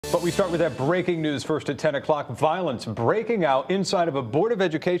But we start with that breaking news first at 10 o'clock. Violence breaking out inside of a Board of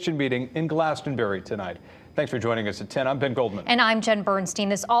Education meeting in Glastonbury tonight. Thanks for joining us at 10. I'm Ben Goldman. And I'm Jen Bernstein.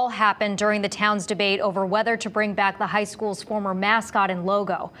 This all happened during the town's debate over whether to bring back the high school's former mascot and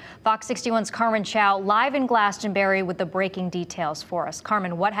logo. Fox 61's Carmen Chow live in Glastonbury with the breaking details for us.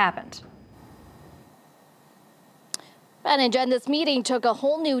 Carmen, what happened? And Jen, this meeting took a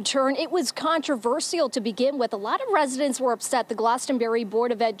whole new turn. It was controversial to begin with. A lot of residents were upset the Glastonbury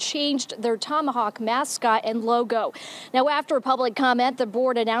Board of Ed changed their tomahawk mascot and logo. Now, after public comment, the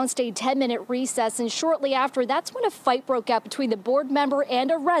board announced a 10-minute recess, and shortly after, that's when a fight broke out between the board member and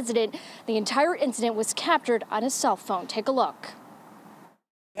a resident. The entire incident was captured on a cell phone. Take a look.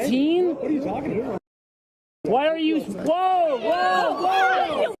 Teen? What are you talking about? Why are you? Whoa! Whoa!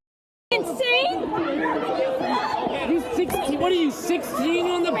 Whoa! Insane? He's 16. What are you, 16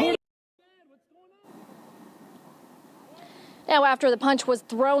 on the board? Now, after the punch was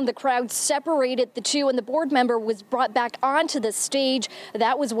thrown, the crowd separated the two and the board member was brought back onto the stage.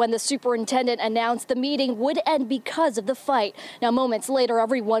 That was when the superintendent announced the meeting would end because of the fight. Now, moments later,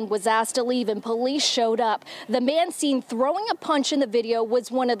 everyone was asked to leave and police showed up. The man seen throwing a punch in the video was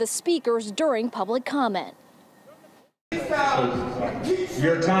one of the speakers during public comment.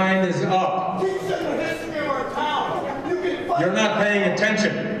 Your time is up. You're not paying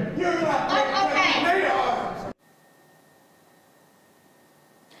attention.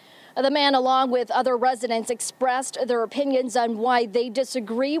 The man, along with other residents, expressed their opinions on why they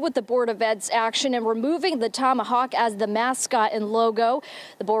disagree with the Board of Ed's action in removing the tomahawk as the mascot and logo.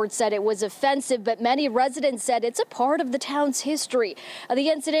 The board said it was offensive, but many residents said it's a part of the town's history. The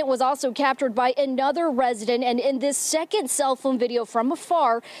incident was also captured by another resident, and in this second cell phone video from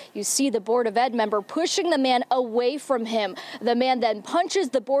afar, you see the Board of Ed member pushing the man away from him. The man then punches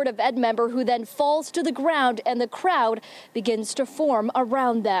the Board of Ed member, who then falls to the ground, and the crowd begins to form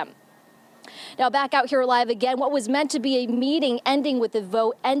around them. Now, back out here live again, what was meant to be a meeting ending with a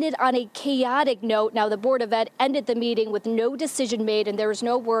vote ended on a chaotic note. Now, the Board of Ed ended the meeting with no decision made, and there is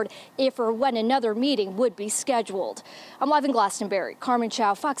no word if or when another meeting would be scheduled. I'm live in Glastonbury. Carmen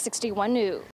Chow, Fox 61 News.